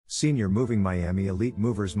Senior Moving Miami Elite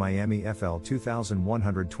Movers Miami FL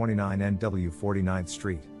 2129 NW 49th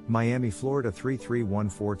Street, Miami, Florida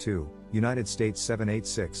 33142, United States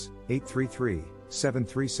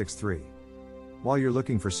 786-833-7363. While you're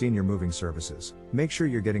looking for senior moving services, make sure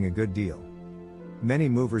you're getting a good deal. Many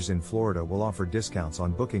movers in Florida will offer discounts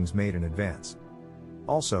on bookings made in advance.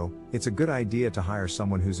 Also, it's a good idea to hire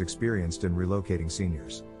someone who's experienced in relocating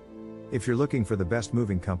seniors. If you're looking for the best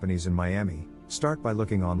moving companies in Miami, start by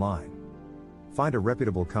looking online. Find a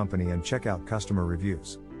reputable company and check out customer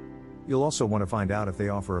reviews. You'll also want to find out if they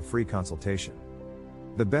offer a free consultation.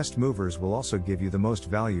 The best movers will also give you the most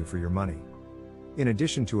value for your money. In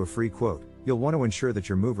addition to a free quote, you'll want to ensure that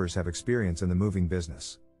your movers have experience in the moving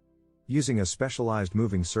business. Using a specialized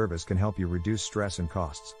moving service can help you reduce stress and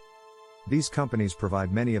costs. These companies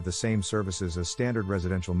provide many of the same services as standard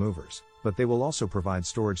residential movers, but they will also provide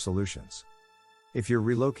storage solutions. If you're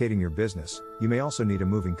relocating your business, you may also need a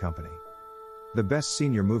moving company. The best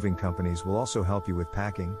senior moving companies will also help you with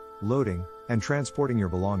packing, loading, and transporting your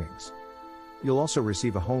belongings. You'll also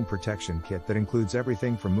receive a home protection kit that includes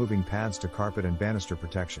everything from moving pads to carpet and banister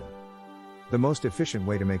protection. The most efficient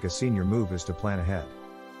way to make a senior move is to plan ahead.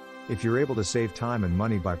 If you're able to save time and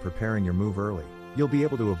money by preparing your move early, you'll be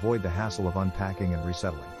able to avoid the hassle of unpacking and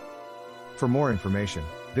resettling. For more information,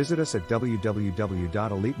 visit us at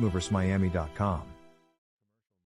www.elitemoversmiami.com.